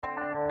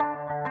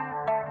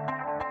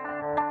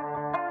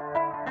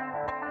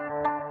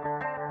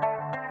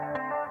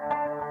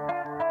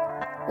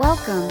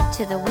Welcome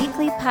to the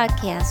weekly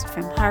podcast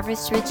from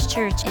Harvest Ridge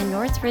Church in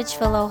North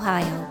Ridgeville,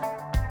 Ohio.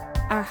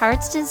 Our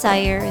heart's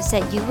desire is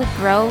that you would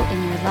grow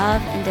in your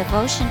love and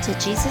devotion to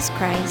Jesus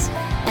Christ,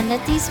 and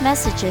that these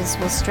messages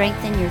will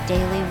strengthen your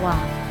daily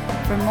walk.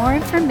 For more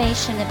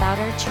information about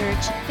our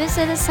church,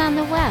 visit us on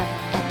the web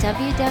at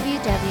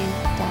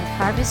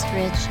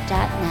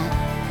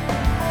www.harvestridge.net.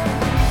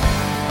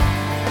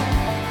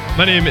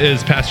 My name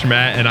is Pastor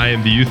Matt, and I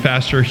am the youth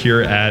pastor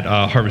here at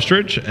Harvest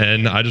Ridge.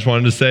 And I just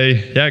wanted to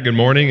say, good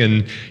morning.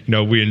 And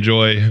we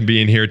enjoy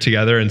being here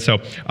together. And so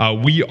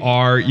we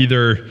are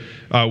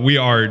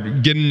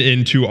getting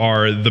into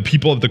the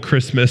people of the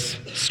Christmas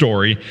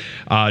story,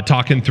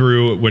 talking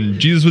through when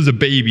Jesus was a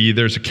baby.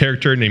 There's a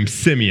character named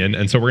Simeon,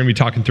 and so we're going to be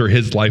talking through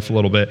his life a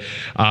little bit.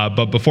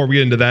 But before we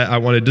get into that, I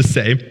wanted to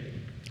say,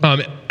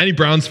 any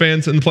Browns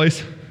fans in the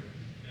place?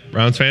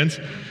 Browns fans?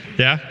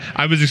 Yeah,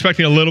 I was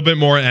expecting a little bit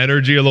more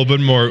energy, a little bit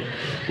more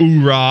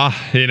ooh-rah,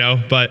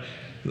 but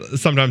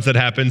sometimes that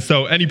happens.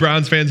 So any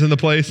Browns fans in the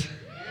place?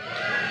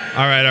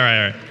 All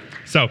right.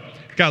 So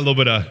got a little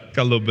bit of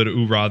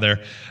ooh-rah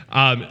there.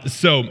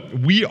 So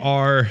we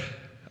are,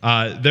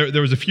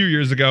 there was a few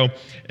years ago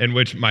in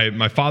which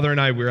my father and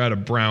I, we were at a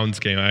Browns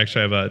game. I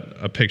actually have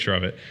a picture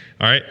of it.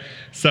 All right.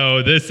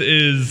 So this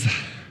is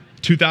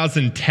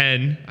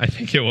 2010, I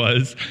think it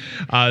was.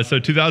 So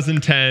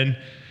 2010.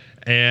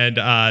 And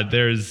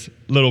there's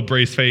little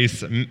brace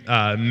face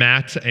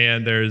Matt,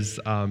 and there's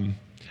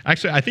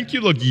actually, I think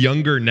you look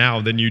younger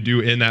now than you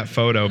do in that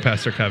photo,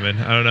 Pastor Kevin.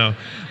 I don't know.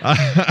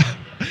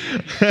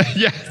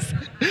 Yes,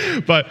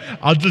 but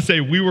I'll just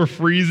say we were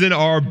freezing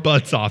our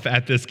butts off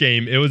at this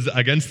game. It was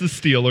against the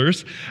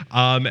Steelers,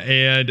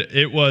 and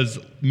it was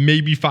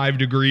maybe 5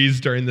 degrees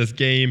during this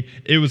game.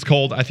 It was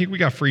cold. I think we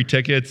got free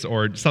tickets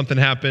or something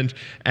happened,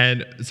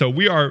 and so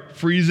we are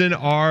freezing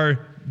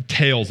our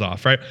tails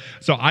off, right?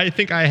 So I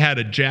think I had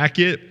a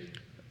jacket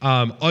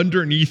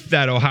underneath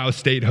that Ohio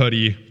State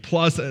hoodie,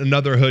 plus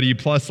another hoodie,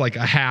 plus like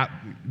a hat.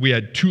 We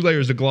had 2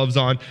 layers of gloves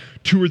on,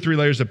 2 or 3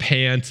 layers of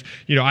pants.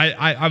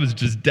 I was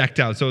just decked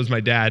out. So was my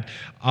dad.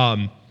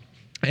 And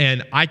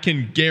I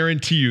can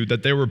guarantee you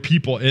that there were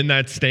people in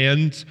that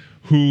stand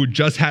who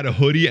just had a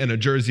hoodie and a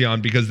jersey on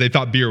because they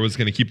thought beer was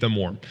going to keep them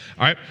warm.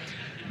 All right.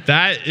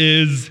 That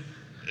is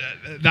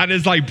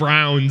like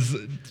Browns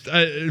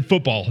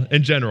football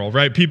in general,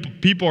 right?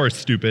 People are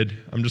stupid.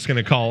 I'm just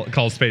going to call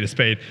a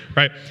spade,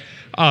 right?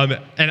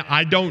 And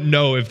I don't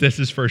know if this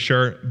is for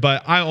sure,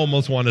 but I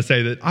almost want to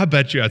say that I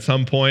bet you at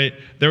some point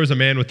there was a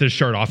man with his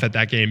shirt off at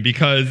that game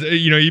because,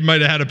 he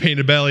might have had a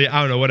painted belly.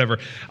 I don't know, whatever.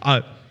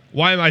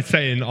 Why am I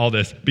saying all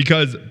this?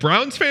 Because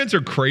Browns fans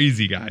are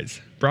crazy, guys.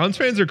 Browns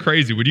fans are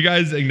crazy. Would you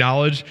guys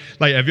acknowledge,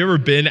 have you ever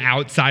been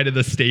outside of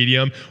the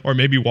stadium or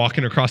maybe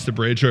walking across the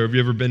bridge, or have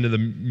you ever been to the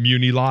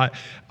Muni lot?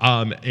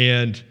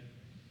 And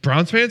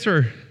Browns fans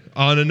are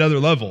on another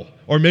level,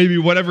 or maybe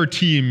whatever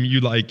team you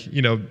like,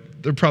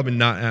 they're probably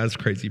not as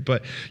crazy,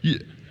 but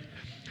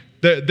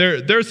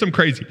there's some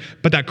crazy,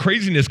 but that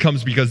craziness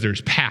comes because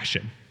there's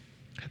passion.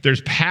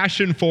 There's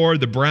passion for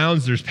the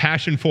Browns. There's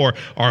passion for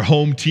our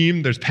home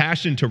team. There's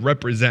passion to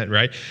represent,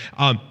 right?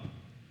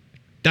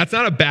 That's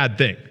not a bad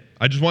thing.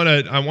 I want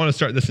to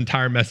start this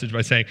entire message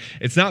by saying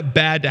it's not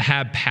bad to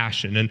have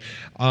passion.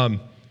 And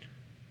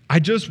I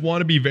just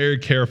want to be very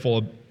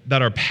careful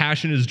that our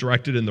passion is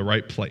directed in the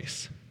right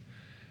place.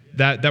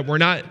 That we're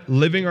not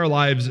living our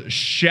lives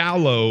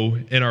shallow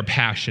in our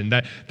passion,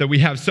 that we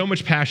have so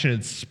much passion,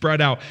 it's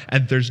spread out,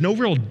 and there's no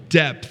real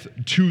depth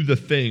to the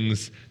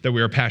things that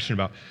we are passionate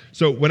about.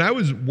 So when I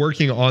was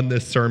working on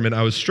this sermon,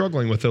 I was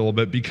struggling with it a little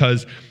bit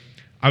because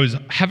I was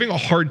having a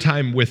hard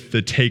time with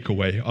the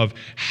takeaway of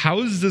how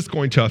is this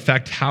going to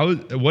affect,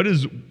 what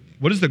is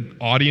the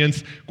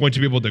audience going to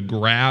be able to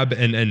grab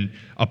and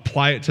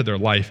apply it to their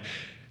life.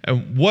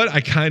 And what I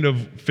kind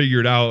of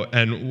figured out,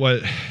 and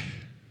what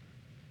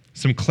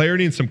some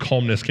clarity and some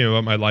calmness came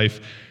about my life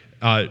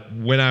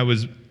when I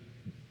was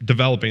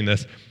developing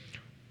this,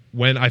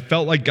 when I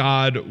felt like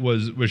God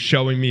was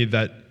showing me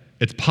that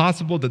it's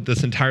possible that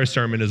this entire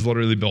sermon is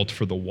literally built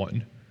for the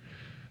one.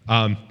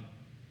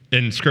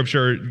 In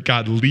Scripture,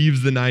 God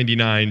leaves the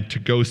 99 to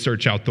go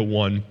search out the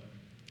one.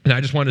 And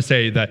I just want to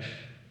say that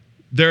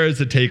there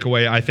is a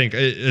takeaway. I think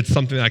it's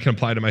something that I can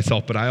apply to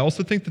myself, but I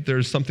also think that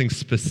there's something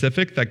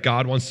specific that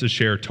God wants to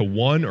share to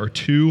 1 or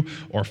 2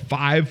 or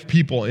 5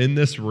 people in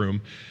this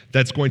room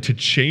that's going to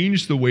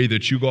change the way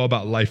that you go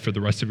about life for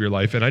the rest of your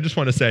life. And I just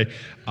want to say,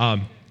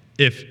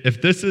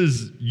 if this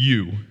is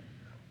you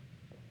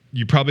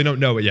probably don't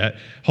know it yet.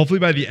 Hopefully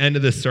by the end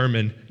of this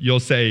sermon,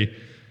 you'll say,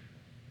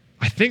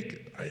 I think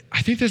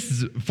this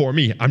is for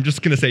me. I'm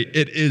just going to say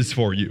it is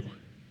for you.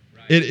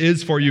 Right. It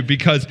is for you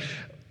because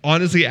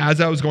honestly,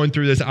 as I was going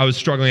through this, I was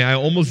struggling. I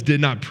almost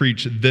did not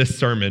preach this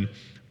sermon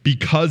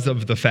because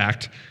of the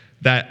fact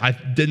that I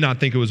did not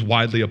think it was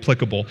widely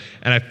applicable.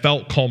 And I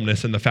felt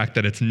calmness in the fact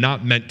that it's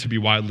not meant to be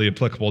widely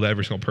applicable to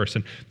every single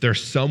person.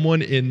 There's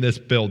someone in this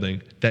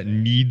building that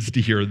needs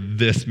to hear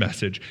this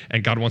message,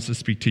 and God wants to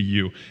speak to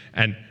you.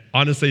 And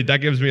honestly,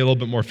 that gives me a little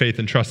bit more faith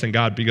and trust in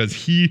God, because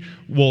he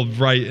will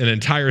write an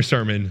entire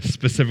sermon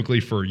specifically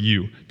for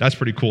you. That's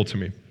pretty cool to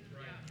me.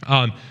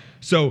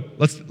 So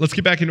let's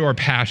get back into our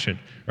passion,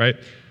 right?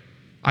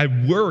 I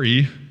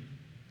worry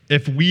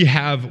if we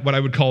have what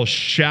I would call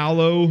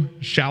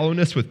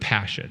shallowness with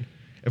passion.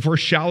 If we're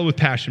shallow with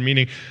passion,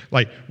 meaning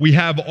like we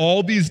have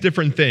all these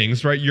different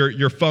things, right?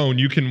 Your phone,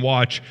 you can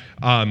watch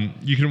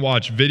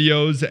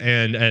videos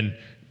and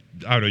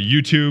I don't know,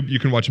 YouTube, you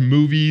can watch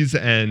movies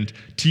and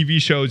TV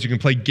shows, you can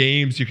play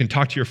games, you can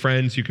talk to your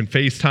friends, you can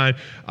FaceTime.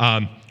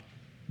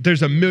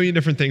 There's a million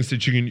different things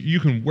that you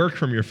can work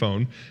from your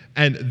phone.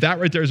 And that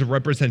right there is a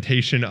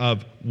representation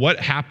of what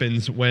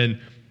happens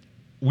when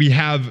we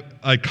have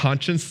a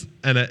conscience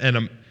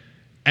and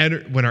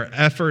when our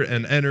effort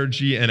and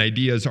energy and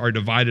ideas are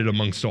divided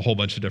amongst a whole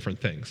bunch of different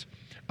things.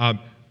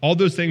 All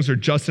those things are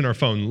just in our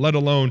phone, let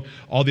alone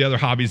all the other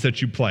hobbies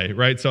that you play,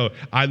 right? So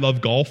I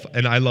love golf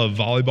and I love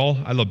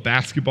volleyball. I love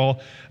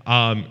basketball.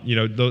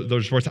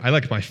 Those sports. I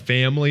like my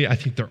family. I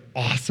think they're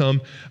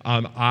awesome.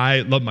 I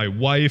love my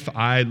wife.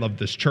 I love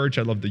this church.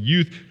 I love the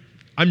youth.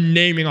 I'm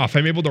naming off.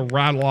 I'm able to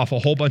rattle off a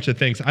whole bunch of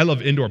things. I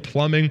love indoor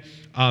plumbing.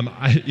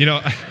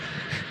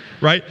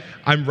 Right?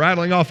 I'm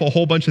rattling off a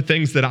whole bunch of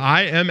things that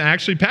I am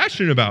actually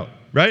passionate about,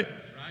 right?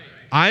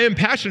 I am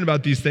passionate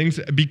about these things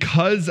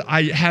because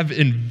I have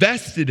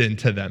invested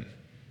into them.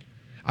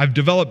 I've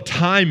developed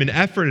time and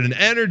effort and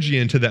energy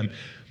into them.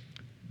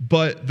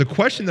 But the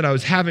question that I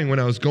was having when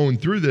I was going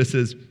through this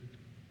is,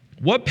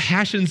 what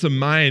passions of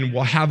mine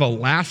will have a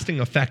lasting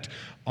effect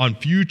on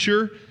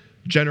future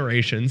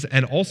generations?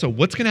 And also,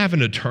 what's going to have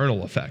an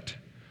eternal effect?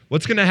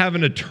 What's going to have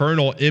an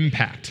eternal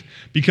impact?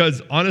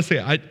 Because honestly,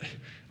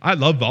 I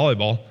love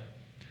volleyball.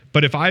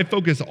 But if I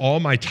focus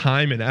all my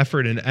time and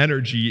effort and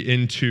energy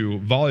into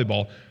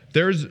volleyball,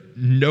 there's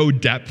no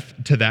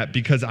depth to that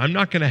because I'm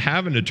not going to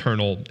have an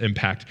eternal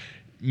impact.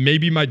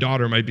 Maybe my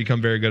daughter might become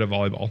very good at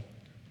volleyball.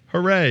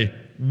 Hooray.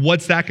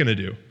 What's that going to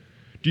do?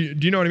 Do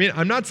you know what I mean?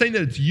 I'm not saying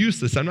that it's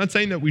useless. I'm not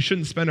saying that we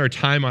shouldn't spend our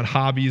time on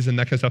hobbies and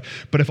that kind of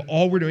stuff. But if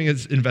all we're doing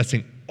is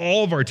investing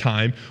all of our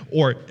time,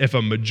 or if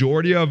a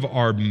majority of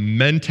our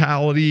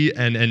mentality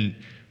and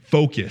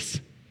focus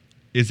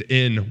is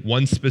in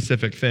one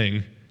specific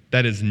thing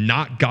that is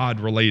not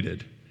God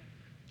related,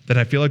 then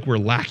I feel like we're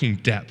lacking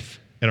depth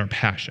in our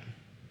passion.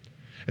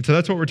 And so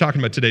that's what we're talking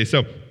about today.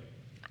 So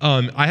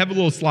I have a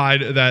little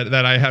slide that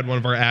I had one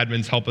of our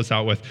admins help us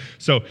out with.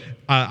 So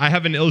I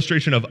have an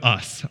illustration of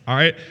us, all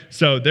right?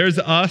 So there's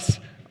us.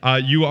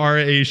 You are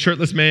a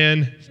shirtless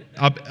man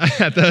up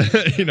at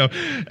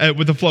the,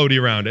 with a floaty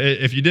around.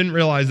 If you didn't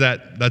realize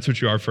that, that's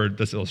what you are for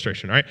this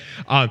illustration, all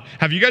right?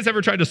 Have you guys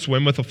ever tried to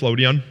swim with a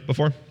floaty on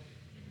before?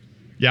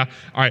 Yeah?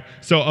 All right.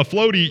 So a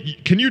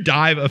floaty, can you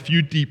dive a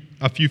few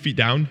feet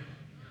down?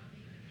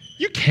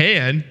 You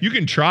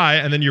can try,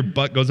 and then your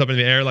butt goes up in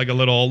the air like a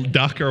little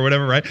duck or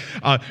whatever, right?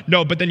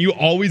 No, but then you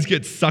always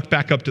get sucked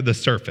back up to the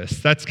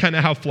surface. That's kind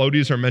of how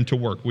floaties are meant to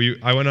work.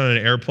 I went on an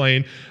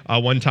airplane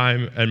one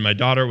time, and my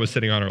daughter was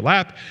sitting on her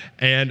lap,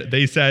 and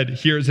they said,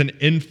 here's an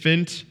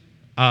infant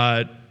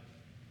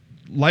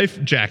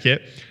life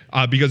jacket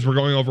because we're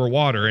going over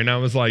water. And I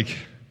was like,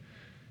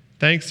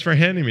 thanks for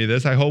handing me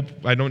this. I hope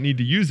I don't need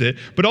to use it.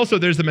 But also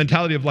there's the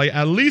mentality of like,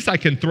 at least I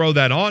can throw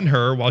that on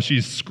her while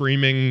she's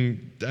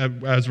screaming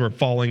as we're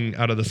falling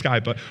out of the sky,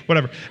 but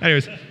whatever.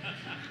 Anyways,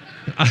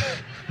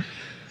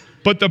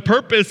 but the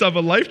purpose of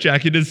a life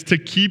jacket is to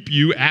keep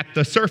you at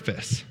the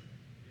surface,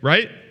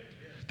 right?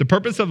 The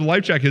purpose of a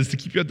life jacket is to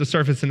keep you at the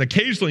surface. And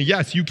occasionally,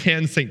 yes, you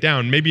can sink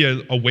down. Maybe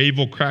a wave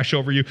will crash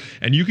over you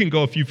and you can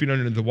go a few feet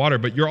under the water,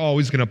 but you're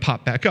always going to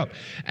pop back up.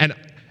 And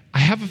I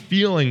have a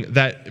feeling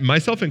that,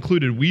 myself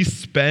included, we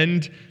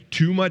spend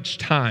too much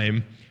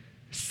time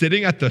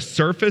sitting at the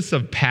surface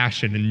of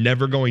passion and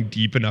never going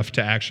deep enough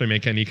to actually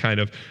make any kind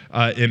of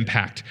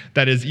impact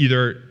that is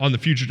either on the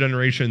future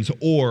generations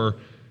or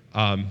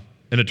an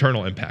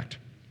eternal impact.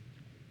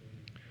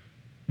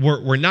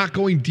 We're not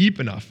going deep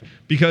enough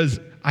because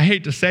I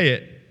hate to say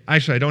it.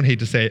 Actually, I don't hate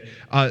to say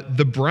it.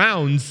 The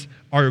Browns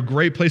are a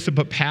great place to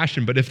put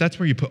passion, but if that's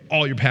where you put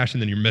all your passion,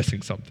 then you're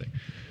missing something.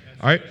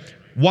 All right?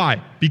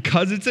 Why?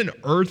 Because it's an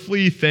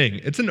earthly thing.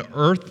 It's an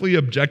earthly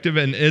objective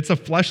and it's a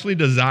fleshly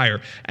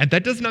desire. And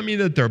that does not mean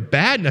that they're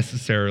bad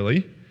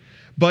necessarily,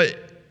 but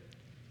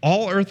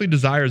all earthly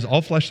desires,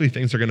 all fleshly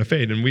things are going to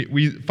fade. And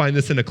we find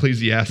this in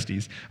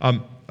Ecclesiastes.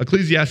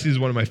 Ecclesiastes is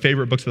one of my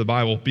favorite books of the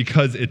Bible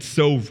because it's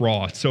so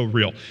raw, it's so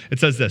real. It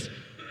says this,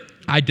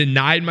 I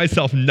denied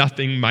myself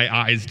nothing my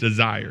eyes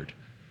desired.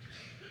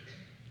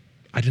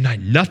 I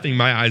denied nothing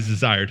my eyes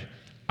desired.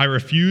 I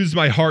refused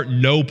my heart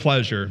no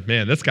pleasure.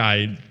 Man, this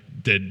guy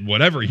did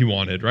whatever he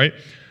wanted, right?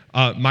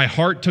 My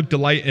heart took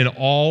delight in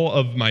all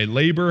of my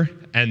labor,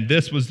 and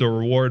this was the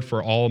reward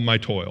for all of my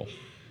toil.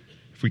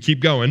 If we keep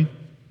going,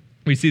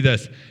 we see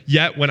this.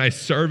 Yet when I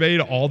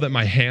surveyed all that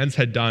my hands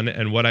had done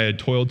and what I had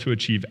toiled to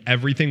achieve,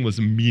 everything was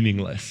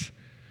meaningless.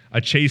 A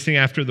chasing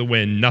after the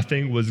wind,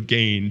 nothing was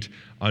gained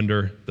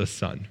under the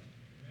sun.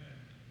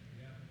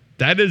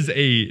 That is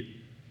a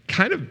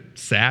kind of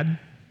sad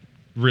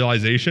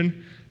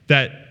realization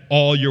that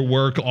all your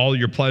work, all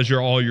your pleasure,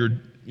 all your,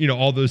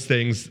 all those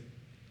things,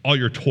 all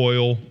your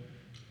toil,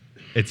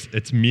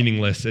 it's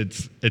meaningless.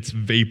 It's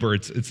vapor.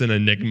 It's an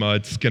enigma.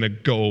 It's going to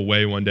go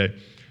away one day.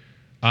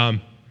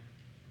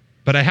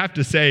 But I have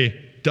to say,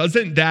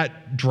 doesn't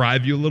that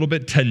drive you a little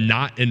bit to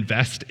not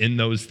invest in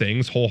those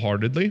things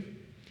wholeheartedly?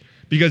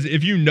 Because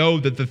if you know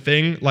that the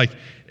thing, like,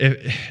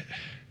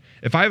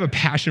 if I have a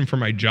passion for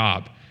my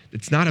job,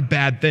 it's not a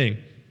bad thing,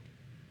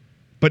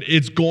 but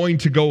it's going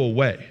to go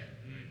away.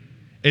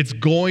 It's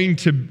going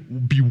to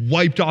be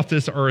wiped off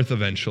this earth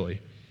eventually.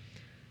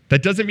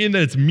 That doesn't mean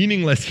that it's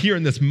meaningless here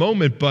in this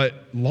moment, but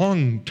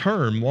long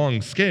term,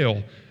 long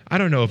scale, I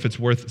don't know if it's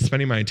worth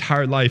spending my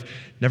entire life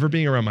never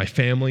being around my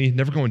family,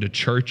 never going to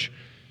church.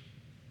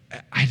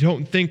 I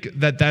don't think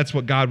that that's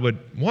what God would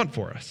want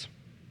for us.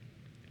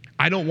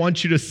 I don't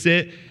want you to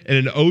sit in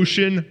an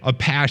ocean of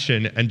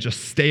passion and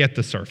just stay at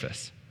the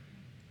surface.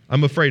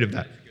 I'm afraid of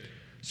that.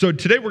 So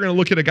today we're going to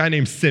look at a guy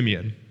named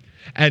Simeon.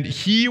 And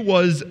he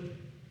was,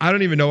 I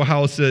don't even know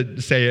how else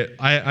to say it.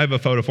 I have a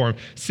photo for him.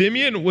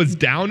 Simeon was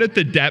down at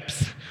the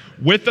depths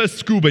with a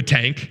scuba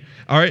tank,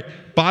 all right?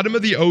 Bottom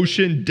of the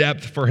ocean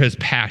depth for his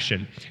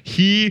passion.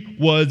 He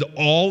was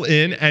all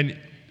in, and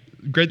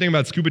great thing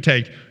about scuba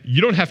tank,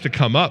 you don't have to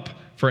come up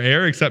for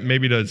air except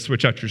maybe to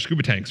switch out your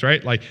scuba tanks,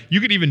 right? Like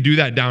you could even do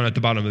that down at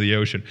the bottom of the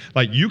ocean.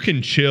 Like you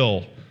can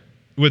chill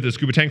with a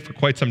scuba tank for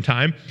quite some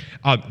time.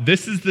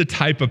 This is the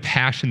type of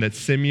passion that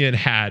Simeon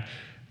had.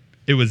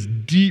 It was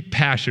deep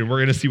passion. We're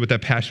going to see what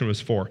that passion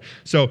was for.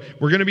 So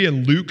we're going to be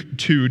in Luke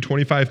 2,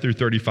 25 through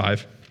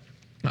 35.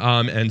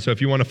 And so if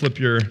you want to flip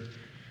your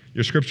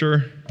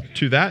scripture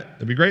to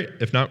that'd be great.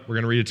 If not, we're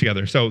going to read it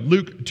together. So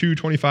Luke 2,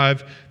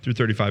 25 through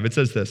 35, it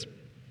says this.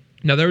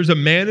 Now there was a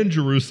man in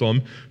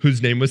Jerusalem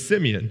whose name was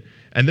Simeon,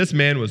 and this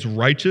man was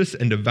righteous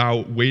and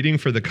devout, waiting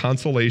for the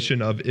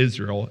consolation of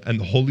Israel, and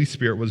the Holy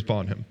Spirit was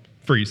upon him.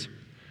 Freeze.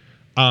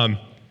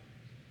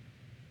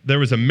 There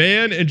was a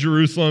man in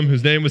Jerusalem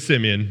whose name was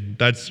Simeon.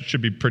 That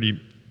should be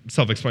pretty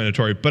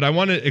self-explanatory, but I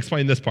want to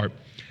explain this part.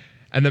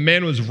 And the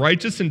man was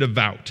righteous and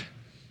devout.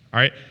 All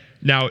right.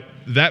 Now,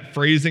 that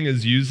phrasing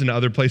is used in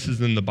other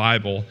places in the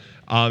Bible,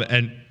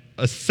 and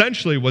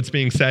essentially what's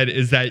being said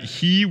is that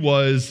he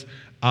was...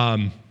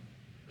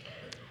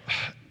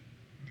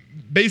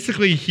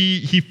 basically,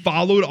 he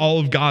followed all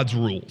of God's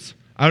rules.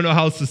 I don't know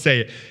how else to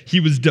say it. He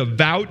was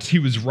devout, he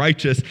was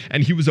righteous,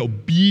 and he was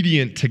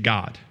obedient to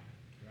God.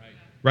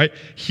 Right?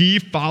 He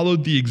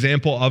followed the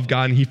example of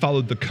God, and he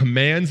followed the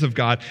commands of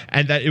God,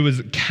 and that it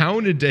was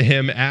counted to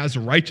him as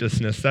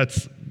righteousness.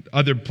 That's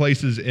other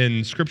places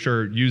in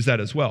Scripture use that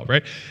as well,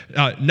 right?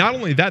 Not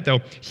only that, though,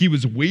 he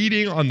was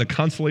waiting on the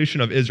consolation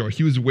of Israel.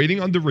 He was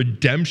waiting on the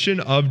redemption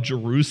of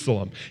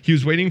Jerusalem. He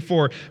was waiting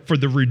for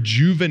the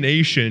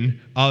rejuvenation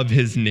of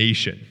his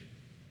nation.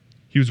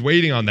 He was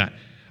waiting on that,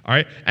 all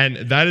right? And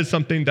that is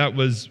something that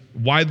was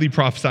widely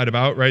prophesied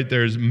about, right?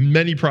 There's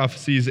many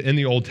prophecies in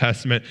the Old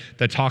Testament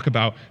that talk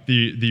about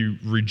the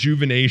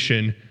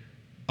rejuvenation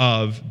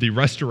of the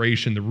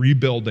restoration, the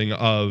rebuilding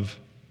of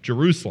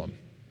Jerusalem.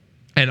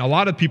 And a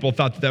lot of people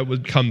thought that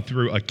would come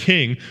through a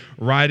king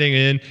riding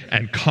in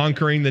and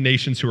conquering the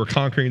nations who were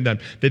conquering them.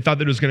 They thought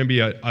that it was going to be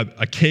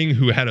a king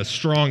who had a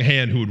strong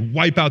hand, who would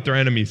wipe out their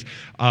enemies.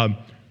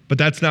 But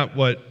that's not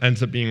what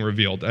ends up being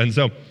revealed. And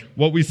so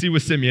what we see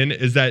with Simeon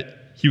is that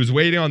he was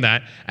waiting on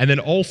that. And then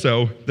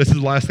also, this is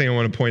the last thing I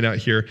want to point out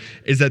here,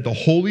 is that the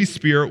Holy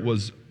Spirit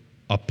was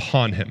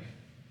upon him.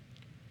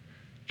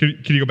 Can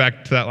you go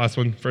back to that last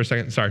one for a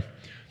second? Sorry.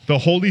 The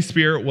Holy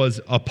Spirit was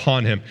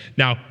upon him.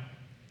 Now,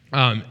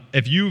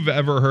 if you've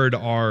ever heard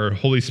our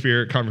Holy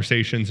Spirit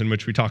conversations in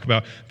which we talk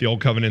about the old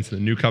covenants and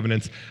the new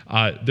covenants,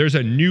 there's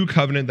a new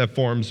covenant that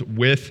forms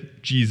with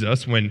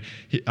Jesus when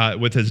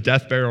with his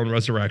death, burial, and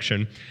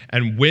resurrection.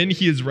 And when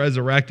he is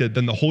resurrected,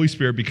 then the Holy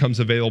Spirit becomes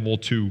available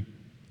to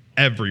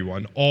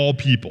everyone, all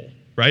people,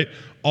 right?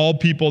 All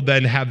people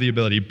then have the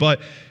ability. But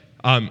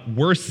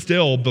we're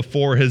still,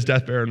 before his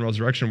death, burial, and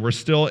resurrection, we're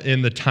still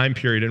in the time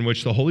period in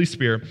which the Holy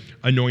Spirit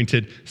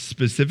anointed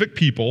specific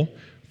people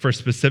for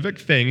specific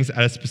things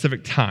at a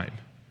specific time,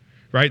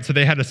 right? So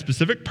they had a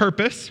specific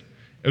purpose,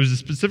 it was a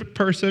specific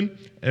person,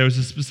 and it was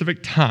a specific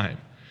time.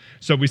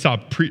 So we saw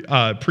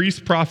priests,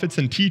 prophets,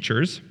 and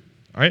teachers,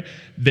 all right?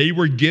 They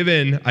were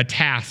given a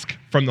task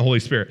from the Holy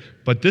Spirit.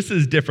 But this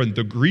is different.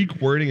 The Greek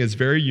wording is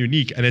very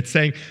unique, and it's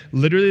saying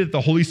literally that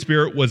the Holy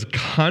Spirit was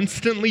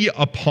constantly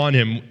upon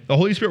him. The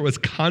Holy Spirit was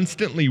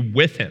constantly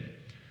with him.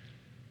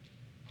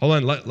 Hold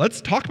on, let's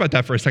talk about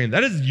that for a second.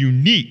 That is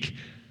unique.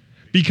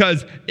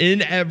 Because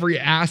in every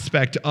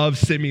aspect of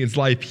Simeon's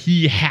life,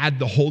 he had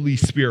the Holy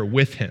Spirit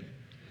with him.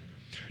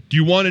 Do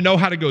you want to know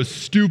how to go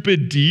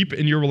stupid deep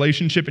in your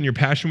relationship and your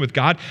passion with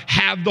God?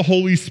 Have the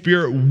Holy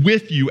Spirit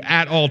with you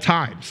at all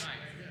times.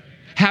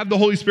 have the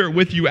Holy Spirit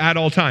with you at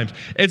all times.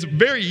 It's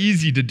very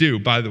easy to do,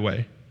 by the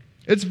way.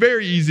 It's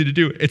very easy to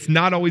do. It's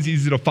not always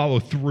easy to follow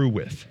through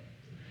with.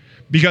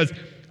 Because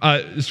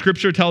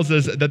Scripture tells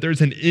us that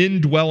there's an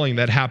indwelling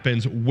that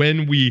happens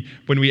when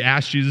we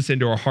ask Jesus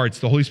into our hearts.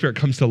 The Holy Spirit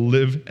comes to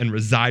live and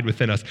reside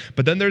within us.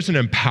 But then there's an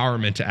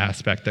empowerment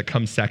aspect that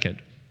comes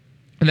second.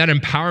 And that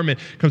empowerment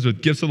comes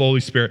with gifts of the Holy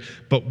Spirit.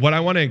 But what I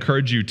want to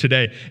encourage you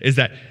today is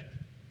that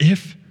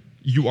if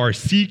you are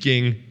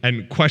seeking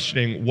and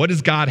questioning, what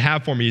does God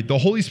have for me? The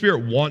Holy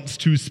Spirit wants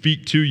to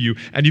speak to you.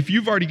 And if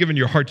you've already given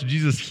your heart to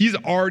Jesus, he's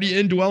already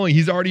indwelling.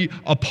 He's already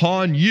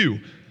upon you.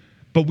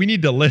 But we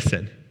need to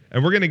listen.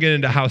 And we're going to get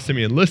into how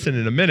Simeon listened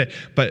in a minute.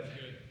 But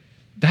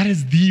that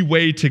is the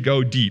way to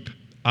go deep.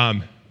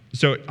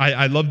 So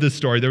I love this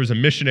story. There was a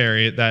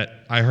missionary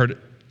that I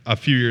heard a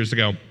few years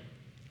ago.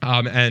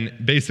 And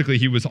basically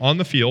he was on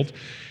the field,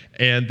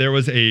 and there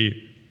was a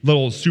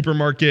little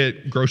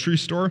supermarket grocery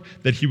store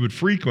that he would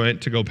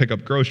frequent to go pick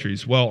up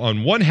groceries. Well,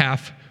 on one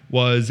half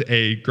was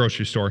a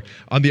grocery store.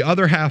 On the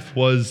other half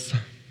was,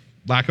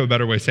 lack of a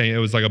better way of saying it,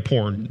 was like a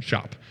porn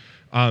shop.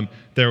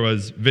 There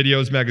was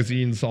videos,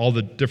 magazines, all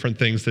the different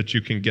things that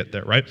you can get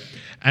there, right?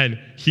 And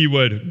he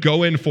would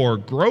go in for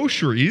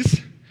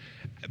groceries,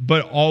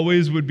 but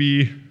always would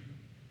be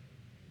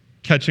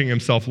catching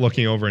himself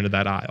looking over into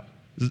that aisle,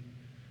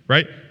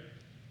 right?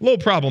 A little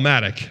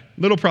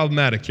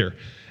problematic here.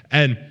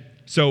 And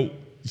so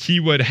he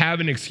would have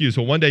an excuse.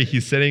 Well, one day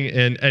he's sitting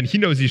in, and he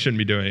knows he shouldn't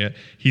be doing it.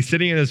 He's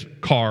sitting in his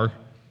car,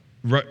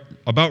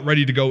 about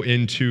ready to go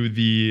into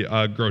the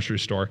grocery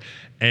store,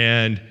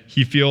 and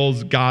he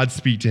feels God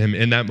speak to him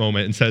in that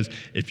moment and says,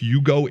 if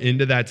you go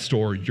into that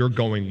store, you're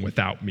going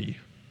without me.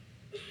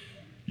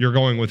 You're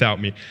going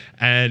without me.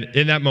 And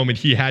in that moment,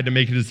 he had to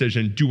make a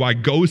decision. Do I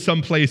go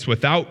someplace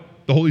without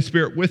the Holy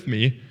Spirit with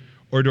me,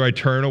 or do I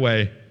turn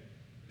away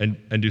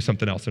and do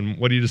something else? And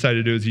what he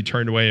decided to do is he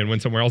turned away and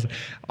went somewhere else.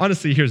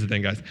 Honestly, here's the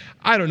thing, guys.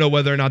 I don't know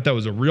whether or not that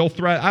was a real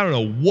threat. I don't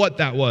know what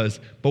that was.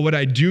 But what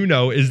I do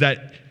know is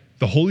that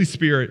the Holy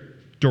Spirit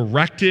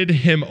directed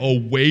him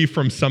away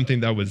from something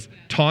that was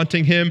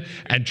taunting him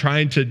and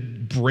trying to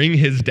bring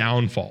his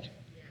downfall.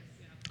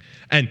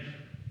 And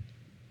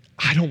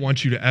I don't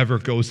want you to ever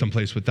go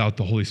someplace without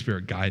the Holy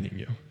Spirit guiding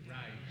you.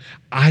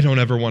 I don't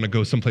ever want to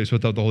go someplace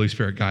without the Holy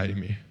Spirit guiding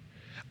me.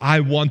 I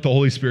want the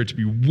Holy Spirit to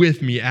be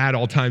with me at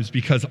all times,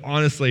 because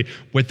honestly,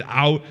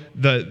 without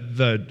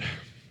the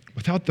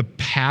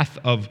path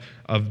of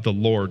the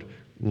Lord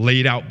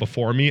laid out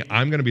before me,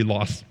 I'm going to be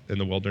lost in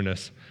the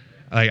wilderness.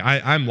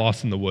 I'm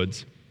lost in the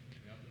woods.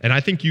 And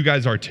I think you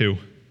guys are too.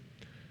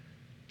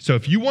 So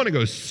if you want to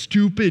go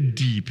stupid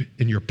deep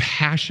in your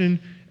passion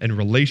and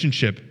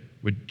relationship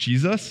with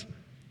Jesus,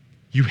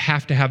 you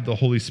have to have the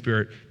Holy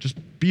Spirit just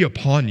be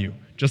upon you,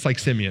 just like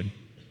Simeon.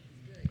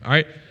 All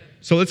right?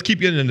 So let's keep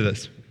getting into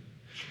this.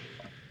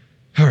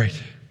 All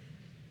right.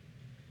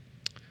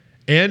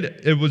 And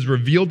it was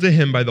revealed to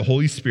him by the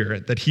Holy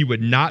Spirit that he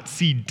would not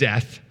see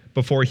death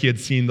before he had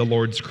seen the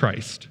Lord's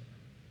Christ.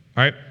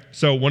 All right.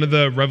 So one of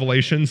the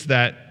revelations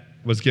that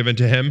was given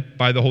to him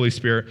by the Holy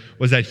Spirit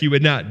was that he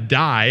would not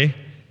die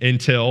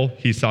until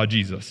he saw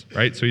Jesus,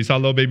 right? So he saw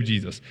little baby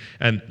Jesus.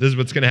 And this is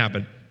what's going to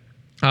happen.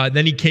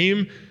 Then he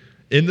came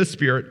in the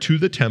Spirit to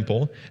the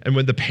temple. And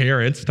when the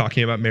parents,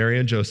 talking about Mary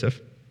and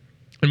Joseph,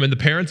 and when the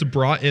parents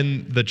brought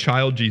in the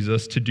child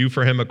Jesus to do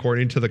for him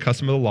according to the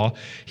custom of the law,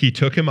 he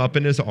took him up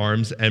in his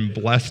arms and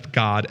blessed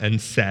God and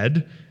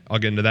said, I'll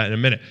get into that in a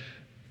minute,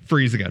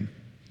 freeze again.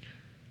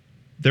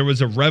 There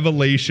was a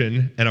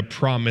revelation and a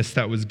promise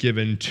that was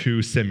given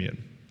to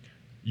Simeon.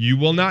 You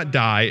will not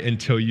die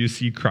until you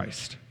see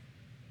Christ.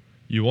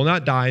 You will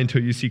not die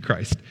until you see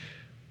Christ.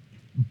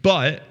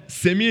 But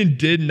Simeon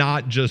did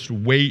not just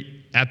wait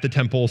at the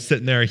temple,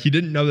 sitting there. He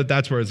didn't know that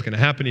that's where it was going to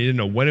happen. He didn't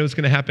know when it was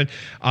going to happen.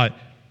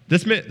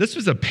 This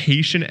was a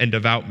patient and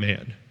devout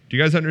man. Do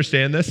you guys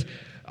understand this?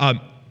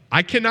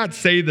 I cannot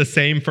say the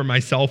same for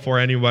myself or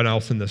anyone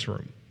else in this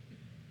room.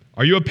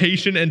 Are you a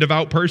patient and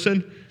devout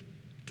person?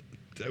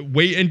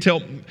 Wait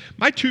until...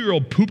 My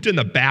 2-year-old pooped in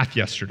the bath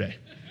yesterday.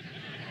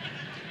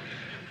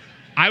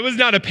 I was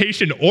not a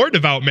patient or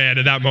devout man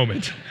in that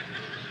moment.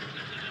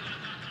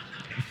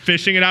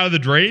 Fishing it out of the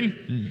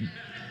drain?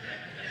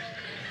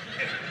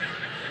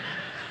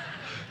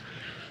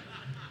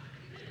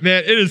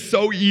 Man, it is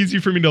so easy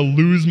for me to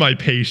lose my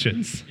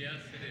patience. Yes,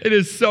 it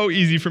is so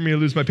easy for me to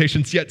lose my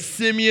patience. Yet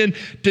Simeon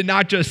did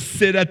not just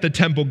sit at the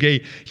temple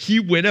gate.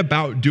 He went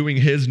about doing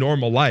his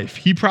normal life.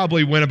 He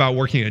probably went about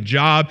working a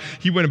job.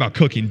 He went about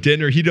cooking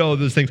dinner. He did all of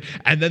those things.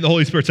 And then the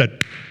Holy Spirit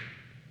said,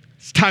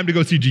 it's time to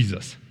go see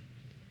Jesus.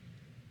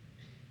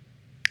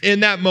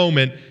 In that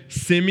moment,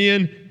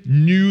 Simeon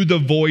knew the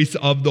voice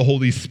of the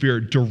Holy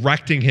Spirit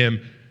directing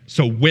him.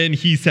 So when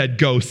he said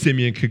go,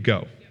 Simeon could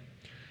go.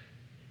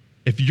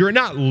 If you're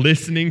not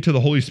listening to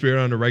the Holy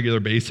Spirit on a regular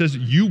basis,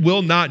 you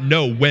will not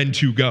know when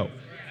to go.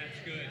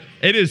 That's good.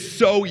 It is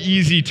so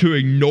easy to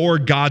ignore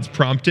God's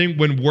prompting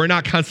when we're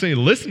not constantly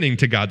listening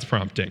to God's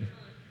prompting.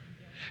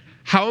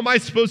 How am I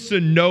supposed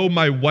to know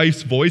my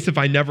wife's voice if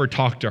I never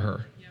talk to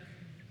her?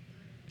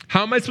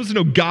 How am I supposed to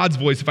know God's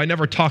voice if I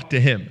never talked to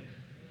him?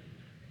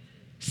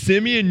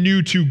 Simeon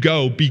knew to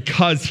go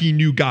because he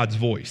knew God's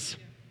voice.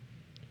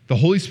 The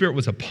Holy Spirit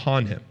was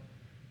upon him.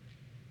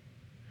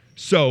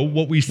 So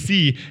what we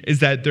see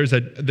is that there's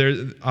a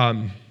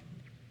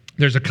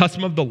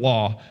custom of the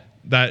law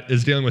that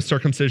is dealing with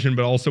circumcision,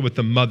 but also with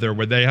the mother,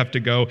 where they have to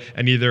go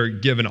and either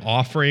give an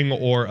offering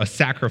or a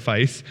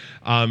sacrifice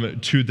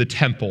to the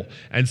temple.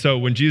 And so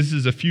when Jesus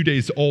is a few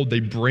days old, they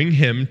bring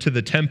him to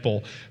the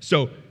temple.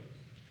 So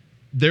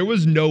there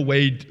was no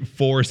way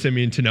for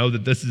Simeon to know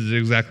that this is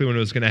exactly when it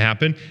was going to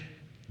happen.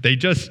 They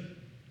just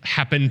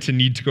happened to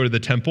need to go to the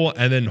temple,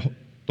 and then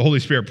the Holy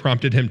Spirit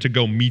prompted him to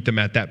go meet them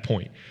at that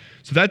point.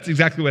 So that's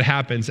exactly what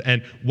happens.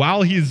 And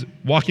while he's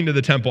walking to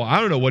the temple, I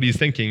don't know what he's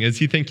thinking. Is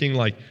he thinking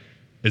like,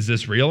 is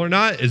this real or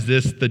not? Is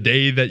this the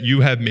day that you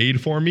have made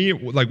for me?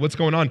 Like, what's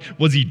going on?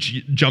 Was he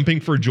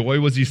jumping for joy?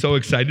 Was he so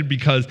excited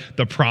because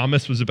the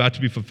promise was about to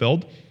be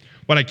fulfilled?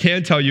 What I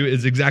can tell you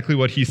is exactly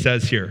what he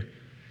says here.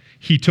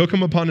 He took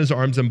him upon his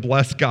arms and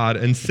blessed God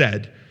and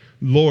said,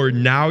 Lord,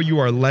 now you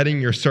are letting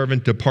your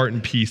servant depart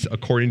in peace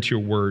according to your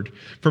word.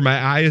 For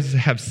my eyes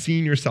have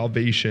seen your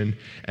salvation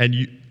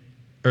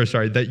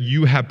that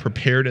you have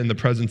prepared in the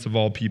presence of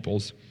all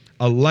peoples,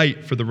 a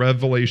light for the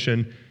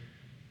revelation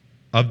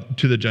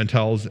to the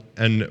Gentiles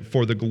and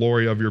for the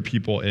glory of your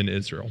people in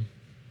Israel.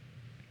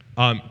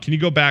 Can you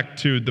go back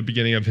to the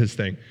beginning of his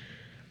thing?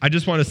 I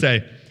just want to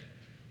say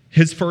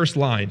his first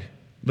line,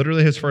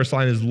 literally his first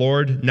line is,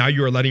 Lord, now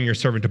you are letting your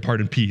servant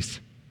depart in peace.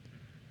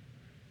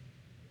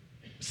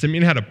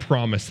 Simeon had a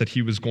promise that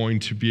he was going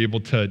to be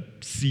able to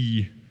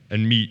see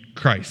and meet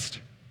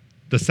Christ,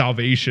 the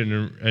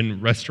salvation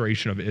and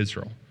restoration of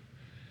Israel.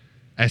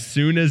 As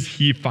soon as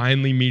he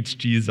finally meets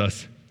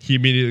Jesus, he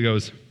immediately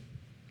goes,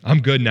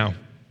 I'm good now.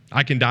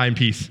 I can die in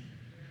peace.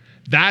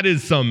 That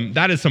is some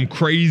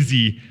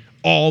crazy,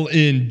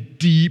 all-in,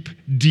 deep,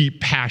 deep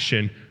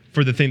passion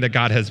for the thing that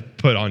God has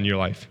put on your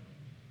life,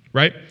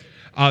 right?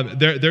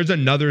 There's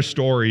another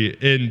story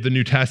in the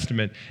New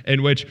Testament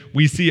in which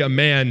we see a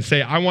man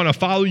say, I want to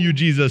follow you,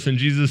 Jesus. And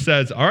Jesus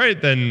says, all right,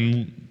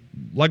 then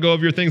let go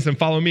of your things and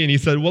follow me. And he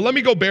said, well, let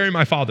me go bury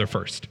my father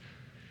first.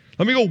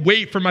 Let me go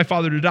wait for my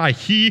father to die.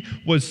 He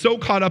was so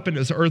caught up in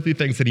his earthly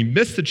things that he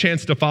missed the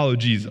chance to follow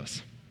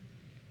Jesus,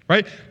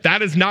 right?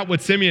 That is not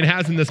what Simeon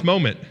has in this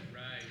moment,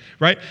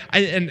 right?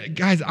 And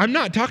guys, I'm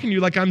not talking to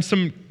you like I'm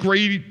some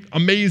great,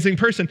 amazing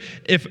person.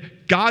 If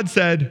God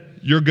said,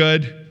 you're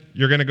good,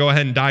 you're going to go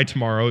ahead and die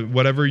tomorrow,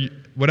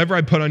 whatever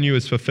I put on you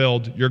is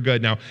fulfilled, you're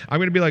good now. I'm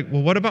going to be like,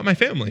 well, what about my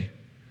family?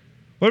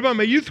 What about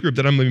my youth group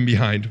that I'm leaving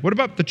behind? What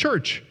about the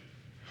church?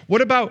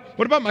 What about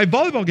my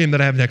volleyball game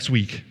that I have next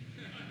week?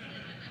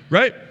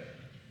 Right?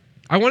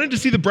 I wanted to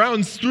see the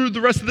Browns through the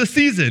rest of the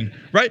season,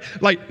 right?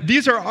 Like,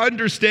 these are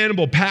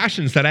understandable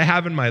passions that I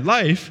have in my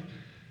life,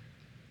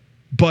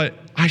 but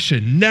I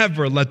should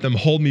never let them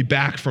hold me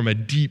back from a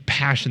deep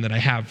passion that I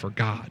have for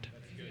God.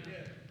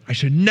 I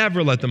should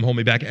never let them hold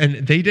me back.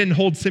 And they didn't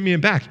hold Simeon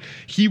back.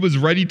 He was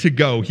ready to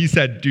go. He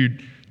said,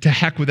 dude, to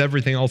heck with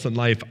everything else in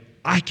life.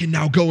 I can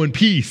now go in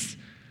peace.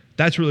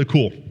 That's really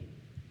cool.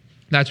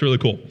 That's really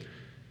cool.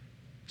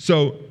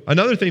 So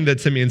another thing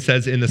that Simeon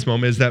says in this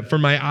moment is that, for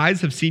my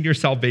eyes have seen your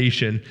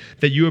salvation,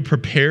 that you have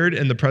prepared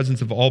in the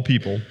presence of all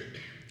people,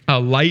 a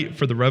light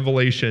for the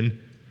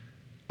revelation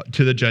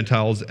to the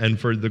Gentiles and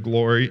for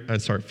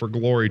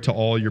glory to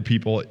all your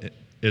people,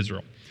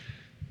 Israel.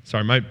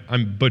 Sorry,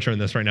 I'm butchering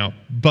this right now.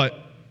 But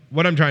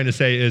what I'm trying to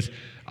say is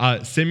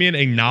Simeon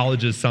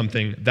acknowledges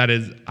something that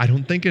is, I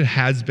don't think it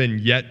has been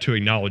yet to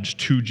acknowledge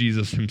to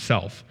Jesus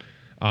himself.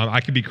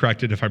 I could be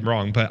corrected if I'm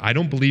wrong, but I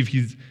don't believe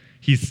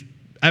he's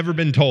ever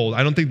been told,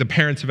 I don't think the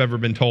parents have ever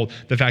been told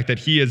the fact that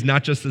he is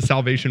not just the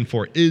salvation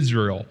for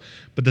Israel,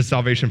 but the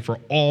salvation for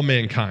all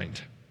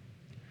mankind.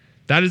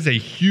 That is a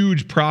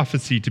huge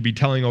prophecy to be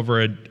telling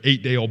over an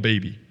 8-day-old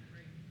baby.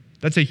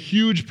 That's a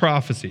huge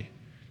prophecy.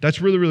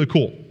 That's really, really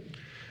cool.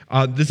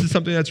 This is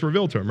something that's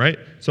revealed to him, right?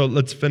 So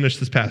let's finish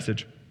this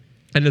passage.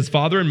 And his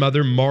father and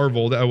mother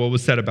marveled at what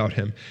was said about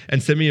him.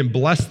 And Simeon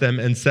blessed them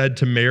and said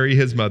to Mary,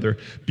 his mother,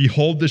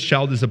 behold, this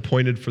child is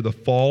appointed for the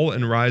fall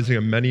and rising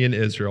of many in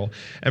Israel,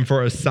 and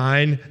for a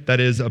sign that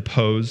is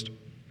opposed.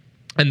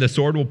 And the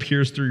sword will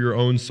pierce through your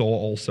own soul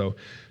also,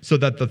 so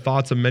that the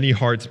thoughts of many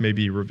hearts may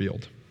be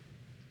revealed.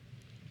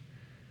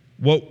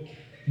 What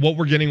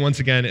we're getting once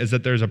again is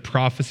that there's a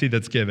prophecy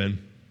that's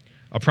given,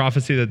 a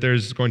prophecy that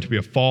there's going to be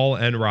a fall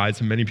and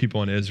rise of many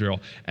people in Israel.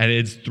 And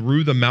it's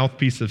through the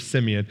mouthpiece of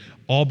Simeon,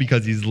 all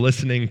because he's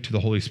listening to the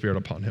Holy Spirit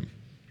upon him.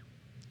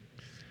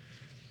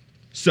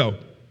 So,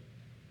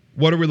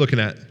 what are we looking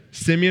at?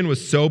 Simeon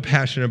was so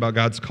passionate about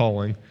God's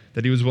calling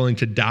that he was willing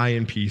to die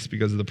in peace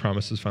because of the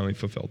promises finally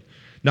fulfilled.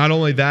 Not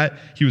only that,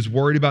 he was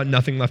worried about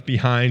nothing left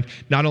behind.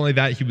 Not only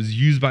that, he was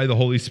used by the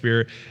Holy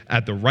Spirit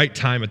at the right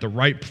time, at the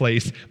right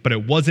place, but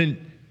it wasn't,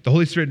 the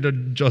Holy Spirit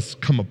didn't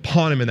just come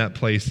upon him in that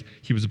place.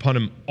 He was upon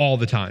him all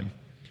the time.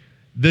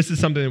 This is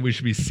something that we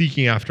should be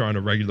seeking after on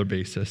a regular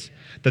basis.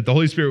 That the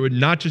Holy Spirit would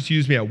not just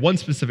use me at one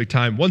specific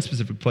time, one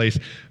specific place,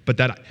 but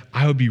that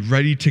I would be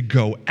ready to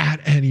go at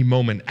any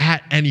moment,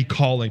 at any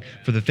calling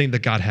for the thing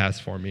that God has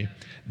for me.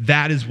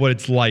 That is what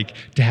it's like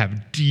to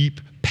have deep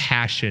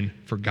passion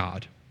for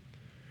God.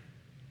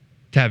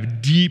 To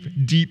have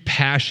deep, deep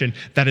passion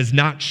that is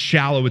not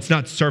shallow, it's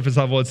not surface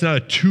level, it's not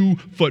a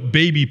 2-foot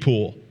baby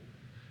pool.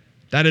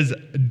 That is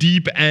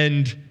deep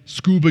end,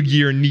 scuba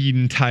gear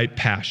needing type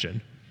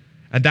passion.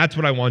 And that's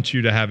what I want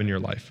you to have in your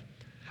life.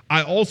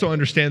 I also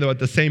understand, though, at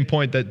the same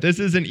point that this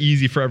isn't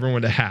easy for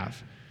everyone to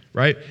have,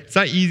 right? It's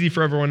not easy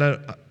for everyone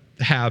to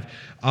have.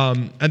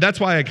 And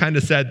that's why I kind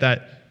of said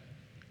that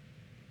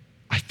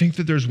I think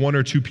that there's one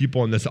or two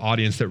people in this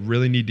audience that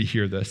really need to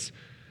hear this,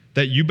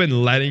 that you've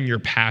been letting your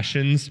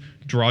passions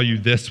draw you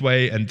this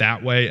way and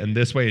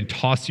this way and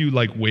toss you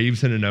like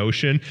waves in an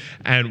ocean.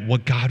 And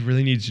what God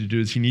really needs you to do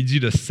is he needs you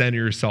to center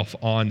yourself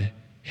on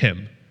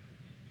him.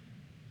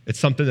 It's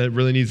something that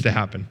really needs to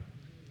happen.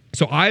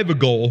 So I have a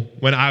goal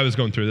when I was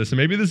going through this, and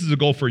maybe this is a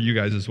goal for you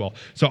guys as well.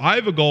 So I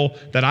have a goal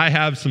that I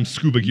have some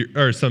scuba gear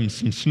or some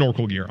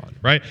snorkel gear on,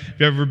 right? If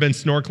you've ever been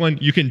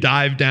snorkeling, you can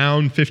dive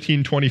down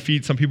 15, 20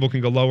 feet. Some people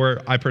can go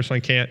lower. I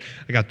personally can't.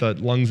 I got the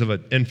lungs of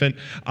an infant.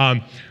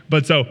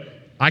 But so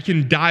I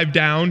can dive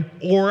down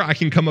or I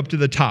can come up to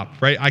the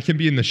top, right? I can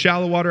be in the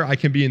shallow water. I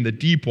can be in the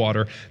deep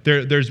water.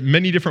 There's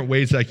many different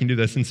ways that I can do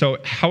this. And so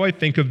how I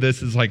think of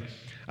this is like,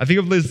 I think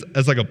of this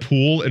as like a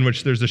pool in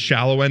which there's a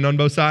shallow end on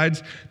both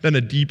sides, then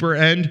a deeper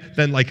end,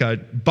 then like a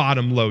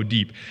bottom, low,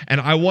 deep.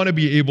 And I want to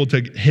be able to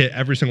hit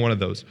every single one of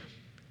those.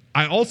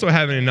 I also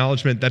have an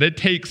acknowledgement that it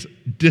takes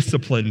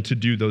discipline to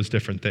do those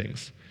different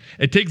things.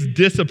 It takes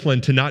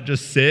discipline to not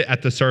just sit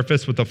at the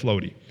surface with a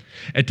floaty.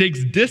 It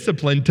takes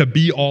discipline to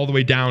be all the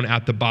way down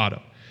at the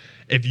bottom.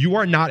 If you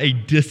are not a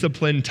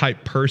disciplined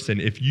type person,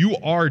 if you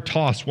are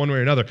tossed one way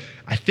or another,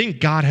 I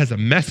think God has a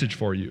message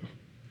for you.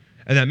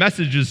 And that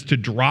message is to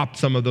drop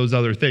some of those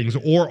other things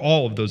or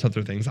all of those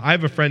other things. I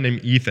have a friend named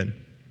Ethan.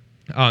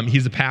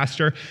 He's a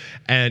pastor,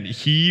 and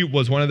he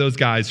was one of those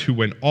guys who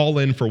went all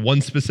in for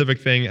one specific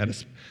thing.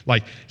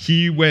 If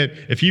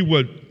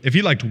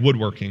he liked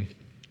woodworking,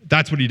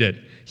 that's what he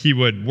did. He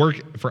would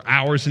work for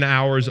hours and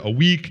hours a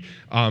week,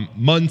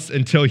 months,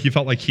 until he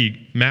felt like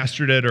he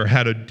mastered it or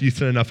had a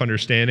decent enough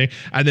understanding.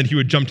 And then he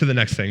would jump to the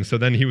next thing. So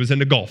then he was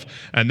into golf.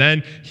 And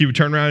then he would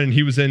turn around and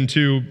he was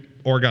into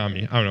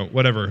origami. I don't know,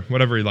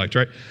 whatever he liked,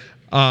 right?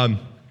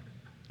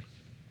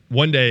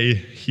 One day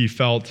he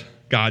felt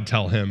God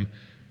tell him,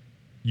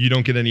 "You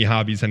don't get any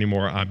hobbies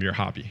anymore. I'm your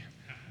hobby."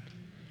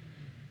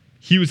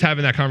 He was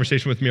having that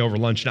conversation with me over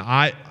lunch. Now,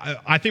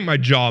 I think my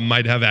jaw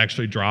might have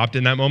actually dropped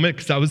in that moment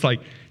because I was like,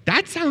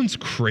 that sounds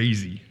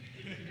crazy.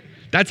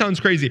 That sounds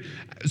crazy.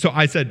 So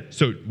I said,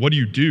 "So what do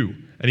you do?"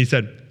 And he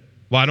said,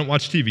 "Well, I don't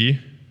watch TV.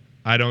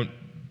 I don't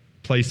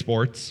play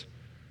sports.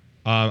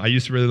 I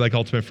used to really like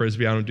Ultimate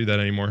Frisbee. I don't do that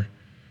anymore.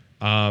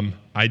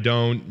 I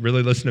don't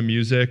really listen to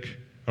music.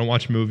 I don't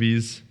watch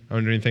movies. I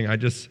don't do anything. I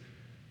just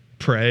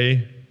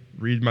pray,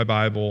 read my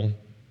Bible,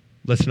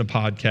 listen to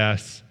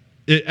podcasts."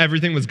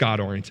 Everything was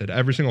God-oriented.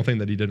 Every single thing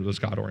that he did was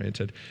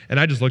God-oriented. And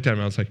I just looked at him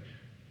and I was like,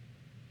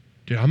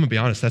 "Dude, I'm going to be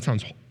honest, that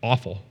sounds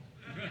awful."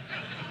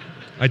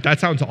 Like, that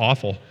sounds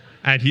awful.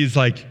 And he's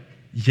like,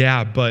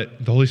 "Yeah,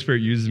 but the Holy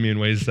Spirit uses me in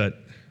ways that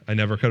I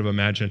never could have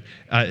imagined."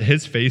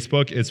 His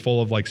Facebook is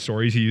full of like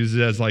stories he uses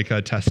as like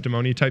a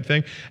testimony type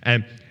thing.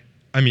 And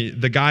I mean,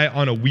 the guy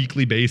on a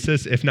weekly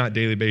basis, if not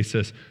daily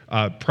basis,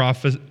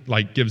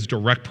 gives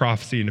direct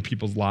prophecy into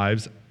people's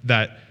lives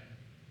that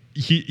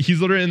he's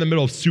literally in the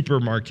middle of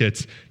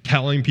supermarkets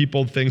telling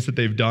people things that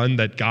they've done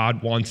that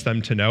God wants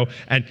them to know,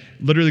 and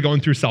literally going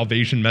through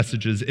salvation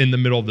messages in the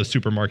middle of the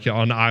supermarket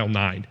on aisle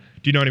 9.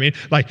 Do you know what I mean?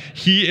 Like,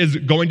 he is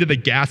going to the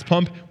gas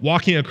pump,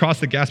 walking across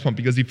the gas pump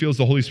because he feels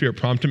the Holy Spirit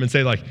prompt him and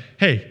say like,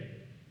 "Hey,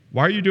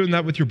 why are you doing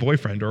that with your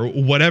boyfriend?" or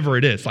whatever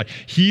it is. Like,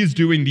 he's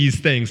doing these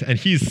things and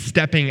he's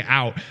stepping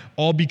out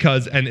all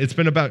because, and it's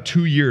been about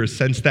 2 years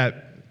since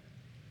that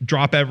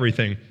drop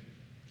everything.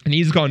 And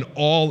he's gone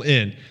all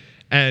in.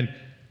 And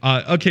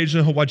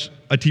occasionally he'll watch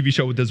a TV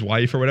show with his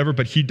wife or whatever,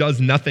 but he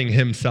does nothing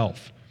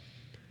himself.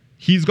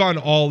 He's gone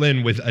all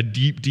in with a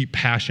deep, deep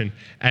passion,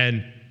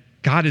 and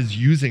God is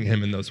using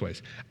him in those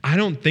ways. I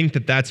don't think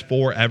that that's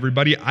for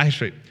everybody.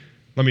 Actually,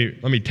 let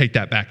me take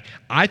that back.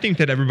 I think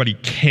that everybody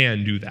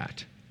can do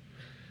that.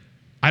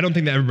 I don't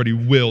think that everybody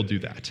will do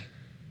that.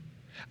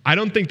 I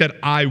don't think that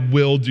I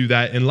will do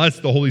that unless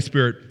the Holy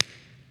Spirit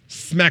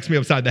smacks me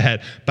upside the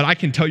head. But I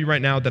can tell you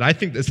right now that I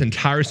think this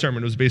entire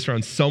sermon was based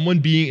around someone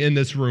being in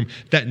this room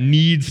that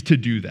needs to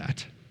do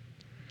that.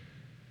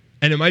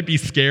 And it might be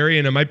scary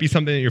and it might be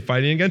something that you're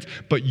fighting against,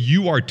 but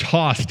you are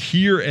tossed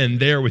here and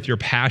there with your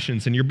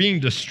passions and you're being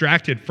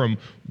distracted from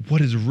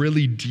what is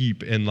really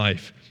deep in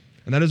life.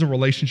 And that is a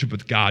relationship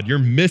with God. You're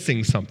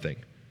missing something.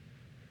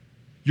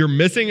 You're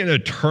missing an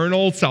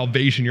eternal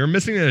salvation. You're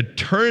missing an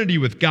eternity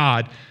with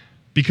God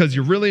because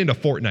you're really into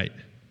Fortnite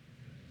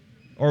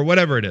or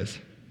whatever it is,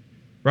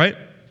 right?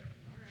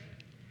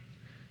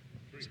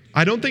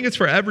 I don't think it's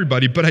for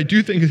everybody, but I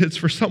do think it's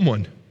for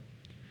someone.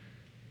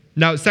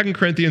 Now, 2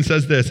 Corinthians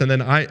says this, and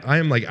then I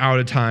am like out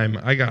of time.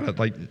 I got to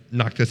like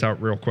knock this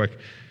out real quick.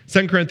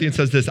 2 Corinthians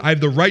says this, I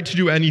have the right to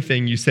do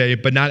anything, you say,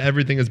 but not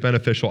everything is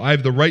beneficial. I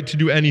have the right to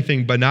do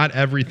anything, but not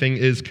everything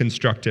is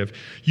constructive.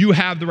 You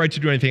have the right to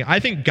do anything. I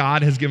think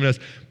God has given us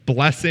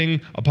blessing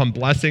upon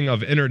blessing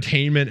of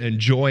entertainment and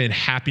joy and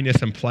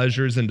happiness and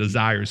pleasures and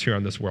desires here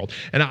on this world.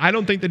 And I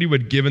don't think that he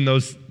would have given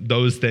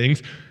those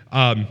things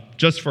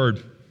just for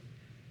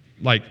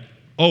like,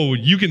 oh,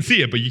 you can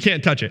see it, but you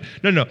can't touch it.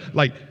 No,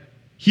 like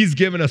he's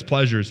given us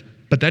pleasures,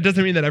 but that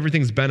doesn't mean that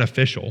everything's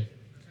beneficial.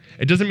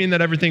 It doesn't mean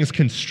that everything's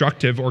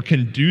constructive or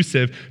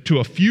conducive to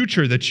a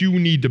future that you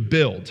need to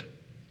build.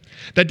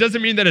 That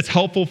doesn't mean that it's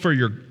helpful for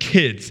your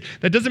kids.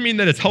 That doesn't mean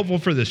that it's helpful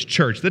for this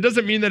church. That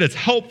doesn't mean that it's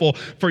helpful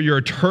for your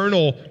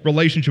eternal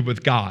relationship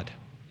with God.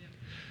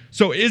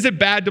 So is it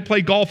bad to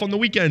play golf on the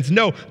weekends?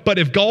 No, but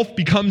if golf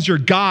becomes your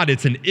God,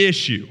 it's an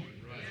issue.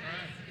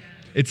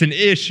 It's an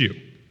issue.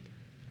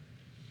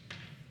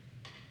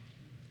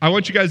 I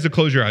want you guys to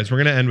close your eyes. We're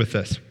going to end with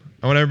this.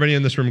 I want everybody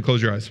in this room to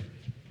close your eyes.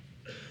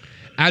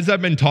 As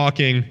I've been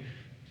talking,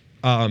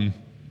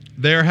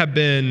 there have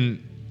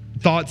been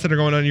thoughts that are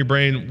going on in your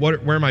brain. Where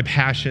are my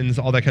passions?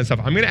 All that kind of stuff.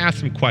 I'm going to ask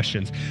some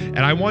questions, and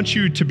I want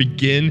you to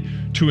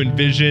begin to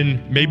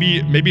envision,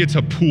 maybe it's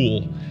a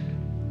pool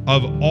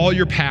of all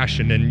your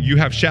passion, and you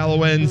have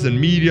shallow ends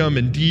and medium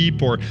and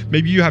deep, or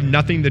maybe you have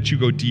nothing that you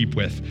go deep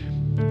with.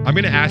 I'm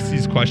going to ask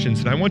these questions,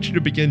 and I want you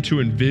to begin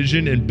to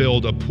envision and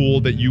build a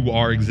pool that you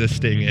are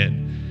existing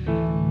in.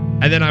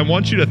 And then I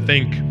want you to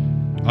think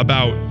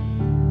about,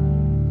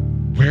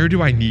 where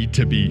do I need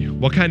to be?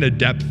 What kind of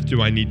depth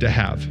do I need to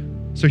have?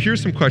 So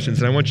here's some questions,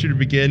 and I want you to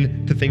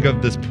begin to think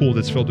of this pool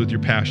that's filled with your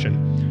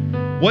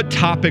passion. What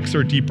topics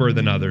are deeper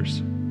than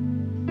others?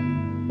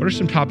 What are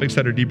some topics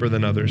that are deeper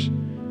than others?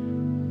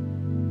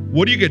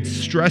 What do you get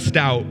stressed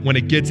out when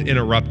it gets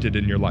interrupted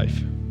in your life?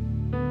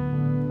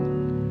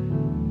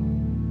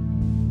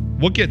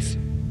 What gets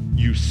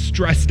you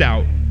stressed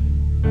out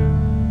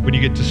when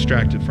you get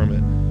distracted from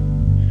it?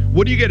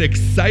 What do you get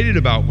excited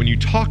about when you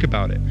talk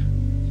about it?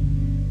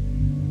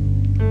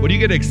 What do you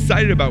get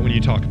excited about when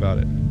you talk about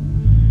it?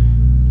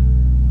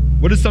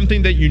 What is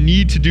something that you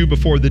need to do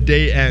before the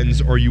day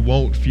ends or you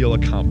won't feel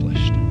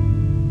accomplished?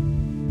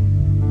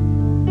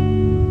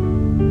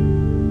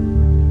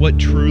 What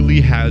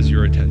truly has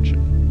your attention?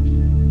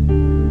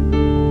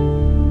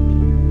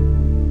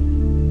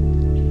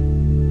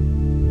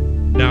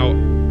 Now,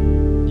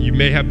 you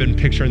may have been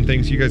picturing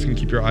things. You guys can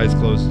keep your eyes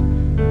closed.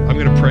 I'm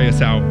going to pray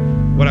us out.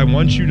 What I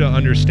want you to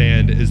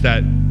understand is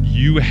that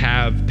you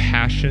have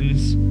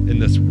passions in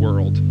this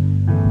world.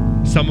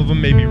 Some of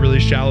them may be really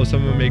shallow.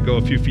 Some of them may go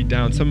a few feet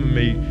down. Some of them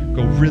may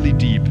go really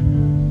deep.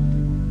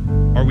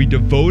 Are we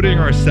devoting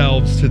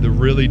ourselves to the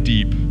really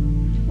deep?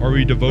 Or are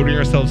we devoting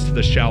ourselves to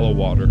the shallow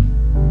water?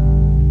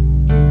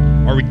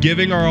 Are we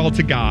giving our all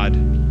to God?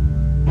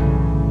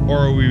 Or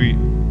are we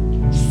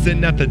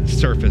sitting at the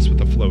surface with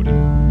the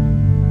floating?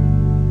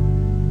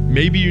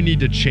 Maybe you need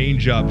to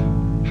change up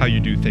how you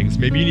do things.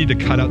 Maybe you need to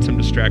cut out some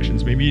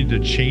distractions. Maybe you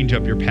need to change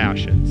up your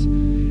passions.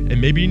 And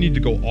maybe you need to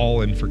go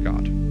all in for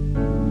God.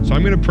 So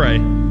I'm going to pray,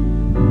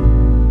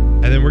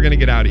 and then we're going to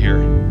get out of here.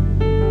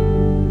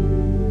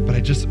 But I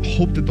just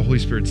hope that the Holy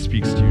Spirit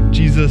speaks to you.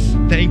 Jesus,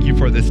 thank you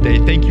for this day.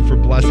 Thank you for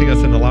blessing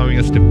us and allowing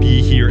us to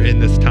be here in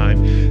this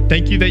time.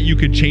 Thank you that you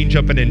could change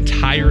up an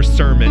entire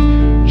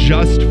sermon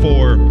just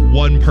for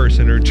one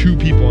person or two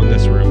people in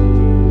this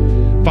room.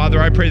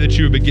 Father, I pray that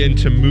you would begin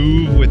to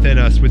move within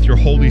us with your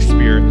Holy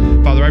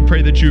Spirit. Father, I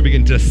pray that you would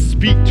begin to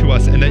speak to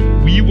us and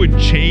that we would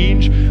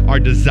change our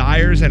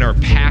desires and our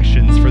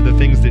passions for the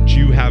things that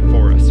you have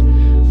for us.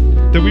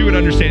 That we would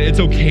understand it's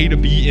okay to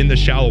be in the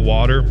shallow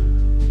water,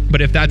 but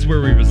if that's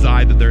where we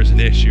reside, that there's an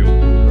issue.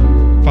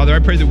 Father, I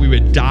pray that we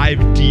would dive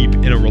deep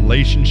in a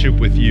relationship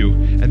with you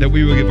and that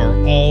we would give our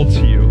all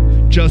to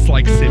you, just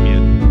like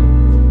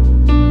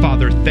Simeon.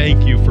 Father,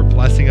 thank you for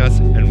blessing us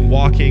and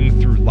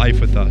walking through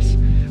life with us.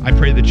 I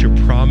pray that your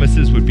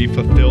promises would be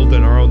fulfilled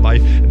in our own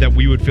life and that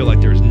we would feel like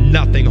there's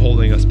nothing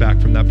holding us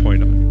back from that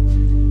point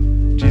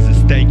on. Jesus,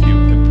 thank you,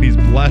 and please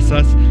bless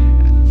us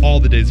all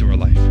the days of our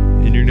life.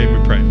 In your name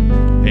we pray.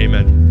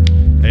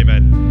 Amen.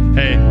 Amen.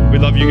 Hey, we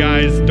love you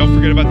guys. Don't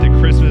forget about the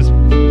Christmas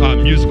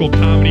musical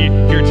comedy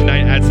here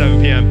tonight at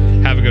 7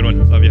 p.m. Have a good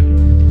one. Love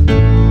you.